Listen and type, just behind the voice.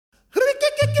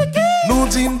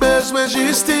dit besoin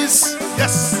justice.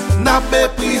 Yes. N'a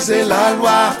méprisé la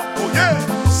loi. Oh yeah.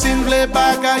 Si nous voulons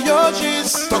bagaille au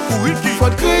juste, T'as couru qui?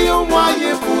 faut créer un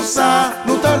moyen pour ça.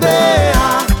 Nous t'en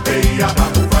Pays à pas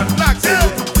pour vendre. C'est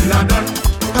nous tout qui la donne.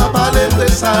 pas parler de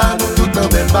ça, nous tout dans le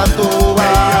même bateau. Pays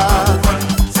à pas pour vendre.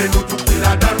 C'est nous tout qui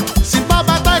la donne. Si pas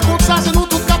bataille contre ça, c'est nous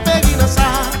tout qui péri dans ça.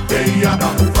 Pays à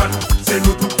pas pour vendre. C'est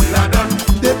nous tout qui la donne.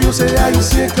 Depuis c'est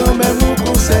haïtien quand même nous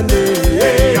concernés.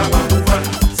 Pays à pas pour vendre.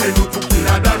 C'est nous tout qui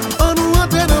la donne. On nous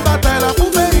entre dans la bataille là pour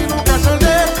pays nous qu'à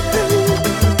changer.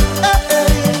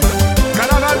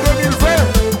 Carnaval 2020.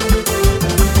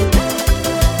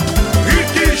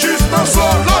 Ricky juste en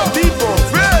solo. People,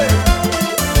 vrai.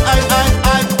 Aïe aïe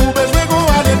aïe, ou besoin qu'on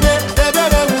aller bien, des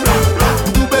bébés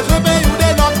ou besoin payer ou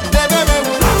des notes, des bébés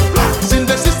ou si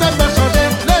le système va changer,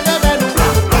 les bébés nous,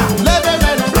 les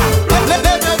bébés nous, les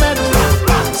bébés nous.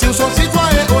 Si nous sommes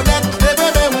citoyens honnêtes, les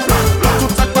bébés ou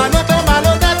tout ça pas net en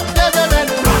malhonnête, les bébés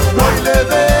nous. Oui, les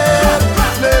bébés,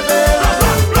 les bébés,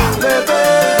 les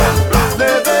bébés,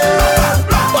 les bébés.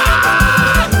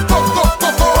 Coco,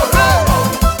 coco,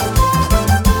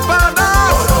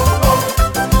 Bananas.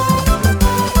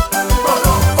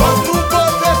 Nous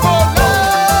porter voler.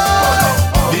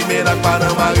 Li menak pa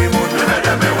nan mari moun.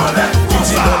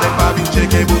 Si non n'est pas vite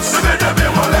checker bous.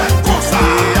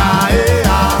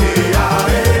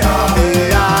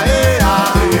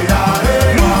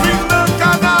 Nous vîmes dans le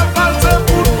carnaval, c'est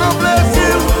pour prendre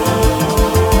plaisir.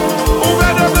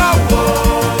 Ouvert de blanc.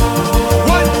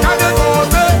 Ouais, cagé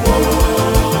côté.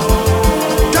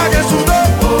 Cagé sous deux.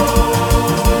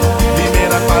 Li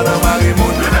menak pa nan mari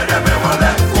moun.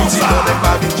 Si non n'est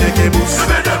pas vite checker bous.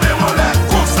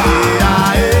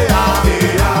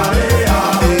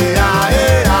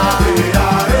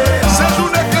 C'est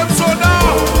journée crème soda.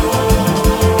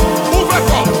 Ouvrez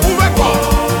quoi, ouvrez quoi.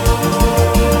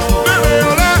 Bébé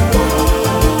en l'air.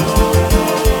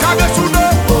 Cagé sous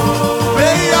deux.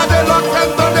 Pays a de l'autre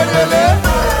frère dans des relais.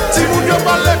 Si moun yo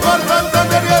pas l'école, frère dans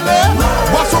des relais.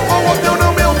 Boisson qu'on monte, on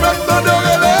nomme, on fait tant de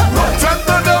relais. Fait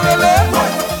tant de relais.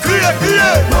 Criez,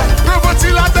 criez. Que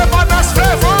vaut-il à des bananes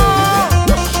fait vent?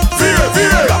 Virez,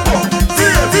 virez.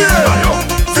 Virez, virez.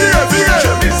 Virez, virez.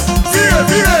 Virez,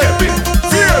 virez.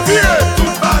 Virez, virez.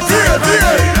 Virez,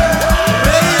 virez.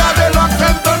 Pays a de l'autre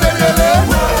frère dans des relais.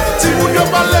 Si moun yo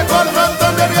pas l'école, frère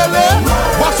dans des relais.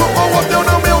 Boisson qu'on monte, on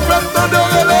nomme, on fait tant de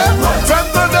relais. Fait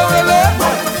tant de relais.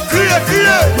 Criez,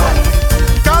 criez.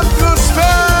 Quand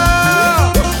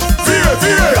transfert. Virez,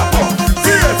 virez.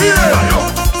 Virez, virez.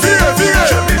 Virez, virez.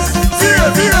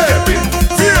 Virez, virez.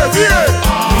 Virez, virez.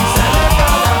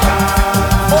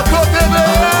 Auto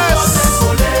TBS.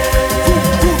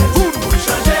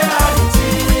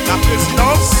 La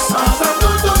présidence.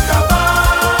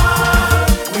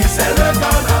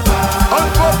 On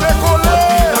peut décoller.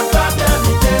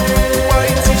 Pour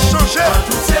Haïti changer.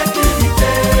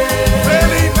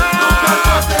 Félina.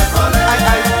 Aïe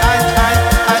aïe aïe aïe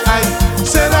aïe aïe.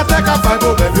 C'est la terre qui a fait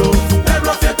problème yo.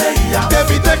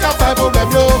 Éviter qui a fait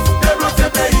problème yo.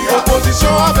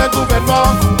 Opposition avec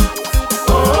gouvernement.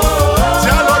 C'est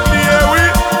alors lié, oui.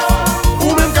 Ou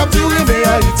même capture mais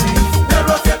Haïti.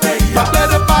 Pas plein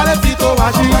de parler plutôt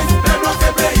agir.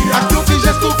 Action si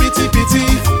geste tout petit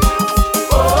petit.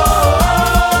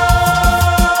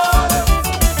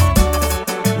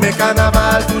 Mais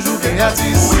carnaval toujours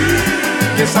créatif.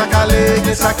 Y'a ça calé,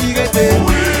 y'a ça qui rete.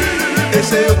 Et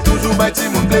c'est eux toujours bâti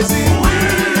mon plaisir.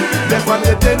 Des fois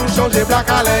l'été nous changer Black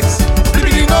Alex.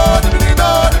 Dibidino,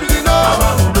 dibidino, dibidino.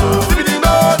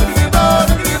 Dibidino, dibidino,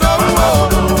 dibidino.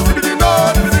 Dibidino,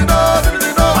 dibidino,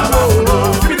 dibidino.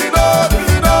 Dibidino,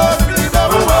 dibidino, dibidino.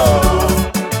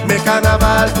 Mais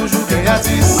carnaval toujours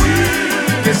créatif.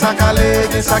 Y'a ça calé,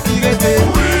 y'a ça qui rete.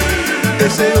 Et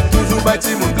c'est eux toujours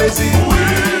bâti mon plaisir.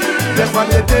 Des fois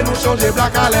l'été nous changer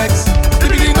Black Alex.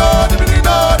 Dibidino,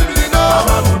 dibidino, dibidino.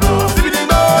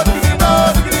 Dibidino, dibidino,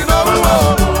 dibidino.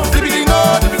 Dibidino,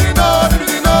 dibidino,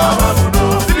 dibidino.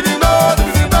 Dibidino,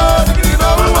 dibidino, dibidino.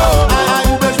 Aïe,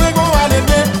 ou besoin qu'on aller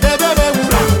bien, des bébés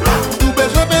ou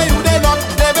besoin payer ou des notes,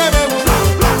 des bébés ou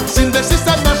si le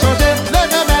système va changer, les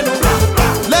bébés nous,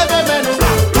 les bébés nous,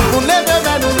 tout le monde les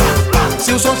bébés nous. Si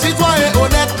nous sommes citoyens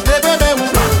honnêtes, les bébés ou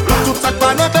tout ça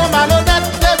pas net en malhonnête,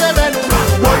 les bébés nous.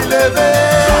 Oui, les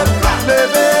bébés, les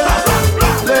bébés,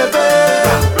 les bébés,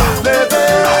 les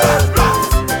bébés.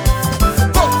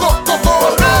 Coco, coco,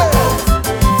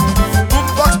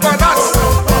 Boombox Bananas.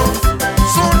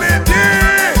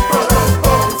 Soledad.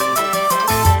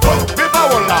 Beba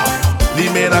wala. Li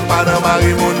menak pa nan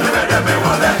mari moun.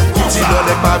 Si non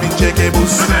n'est pas vite checker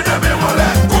bous.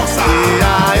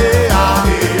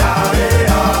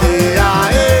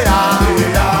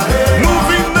 Nous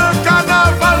vîmes dans le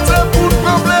carnaval, c'est pour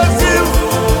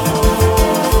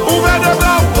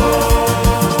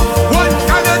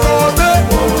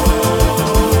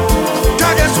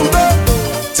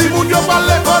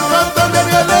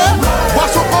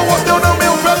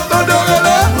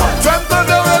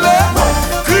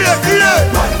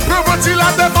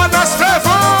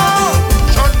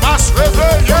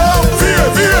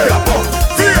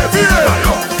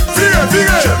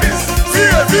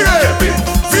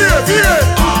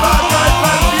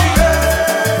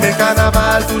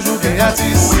carnaval toujours gen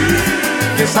artiste.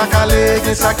 Gen sa calé,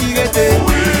 gen sa qui rete.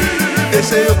 Et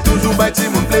c'est toujours bay ti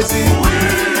moun plaisir.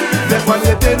 Des fois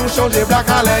l'été nous changer Black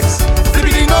Alex.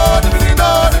 Dibidino,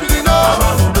 dibidino, dibidino.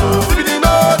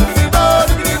 Dibidino, dibidino,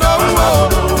 dibidino.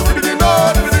 Dibidino,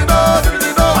 dibidino,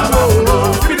 dibidino.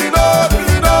 Dibidino,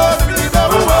 dibidino, dibidino.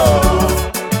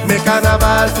 Mais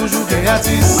carnaval toujours gen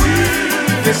artiste.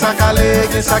 Gen sa calé,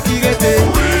 gen sa qui rete.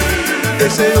 Et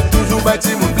c'est toujours bay ti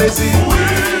moun plaisir.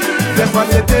 Des fois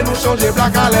l'été nous changer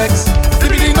Black Alex.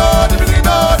 Dibidino,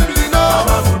 dibidino.